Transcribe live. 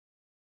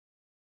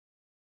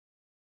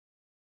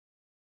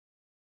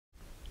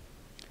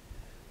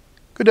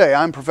Good day,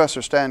 I'm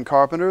Professor Stanley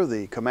Carpenter,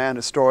 the Command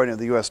Historian of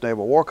the U.S.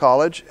 Naval War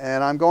College,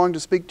 and I'm going to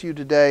speak to you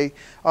today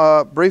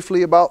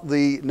briefly about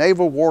the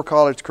Naval War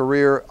College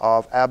career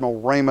of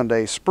Admiral Raymond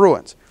A.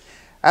 Spruance.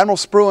 Admiral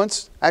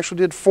Spruance actually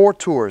did 4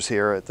 tours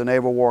here at the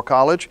Naval War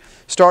College,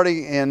 starting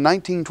in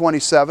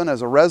 1927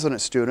 as a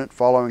resident student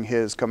following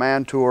his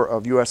command tour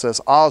of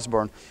USS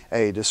Osborne,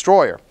 a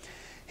destroyer.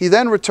 He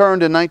then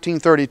returned in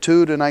 1932 to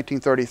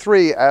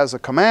 1933 as a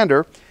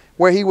commander,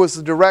 where he was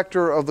the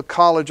director of the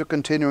College of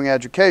Continuing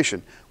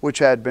Education, which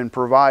had been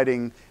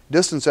providing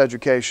distance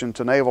education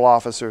to naval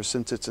officers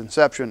since its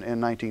inception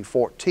in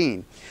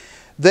 1914.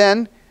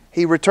 Then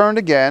he returned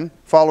again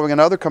following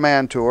another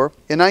command tour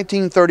in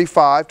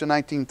 1935 to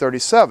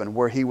 1937,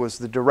 where he was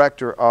the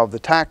director of the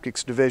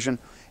Tactics Division,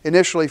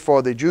 initially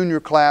for the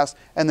junior class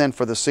and then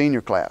for the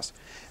senior class.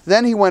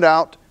 Then he went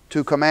out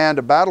to command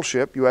a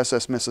battleship,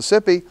 USS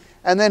Mississippi,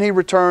 and then he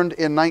returned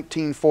in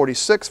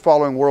 1946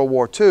 following World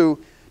War II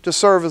to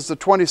serve as the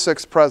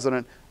 26th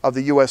president of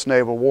the U.S.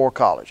 Naval War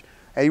College.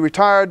 And he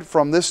retired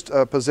from this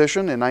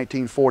position in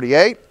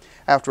 1948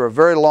 after a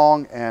very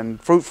long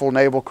and fruitful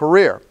naval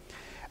career.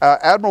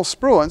 Admiral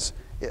Spruance,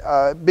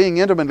 being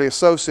intimately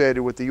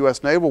associated with the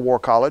U.S. Naval War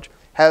College,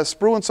 has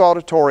Spruance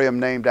Auditorium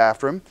named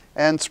after him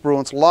and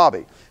Spruance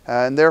Lobby.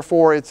 And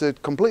therefore it's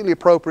completely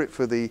appropriate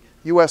for the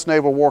U.S.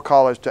 Naval War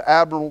College to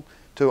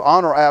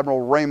honor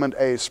Admiral Raymond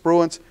A.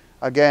 Spruance,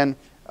 again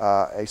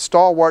a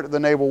stalwart of the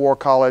Naval War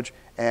College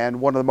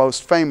and one of the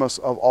most famous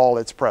of all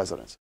its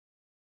presidents.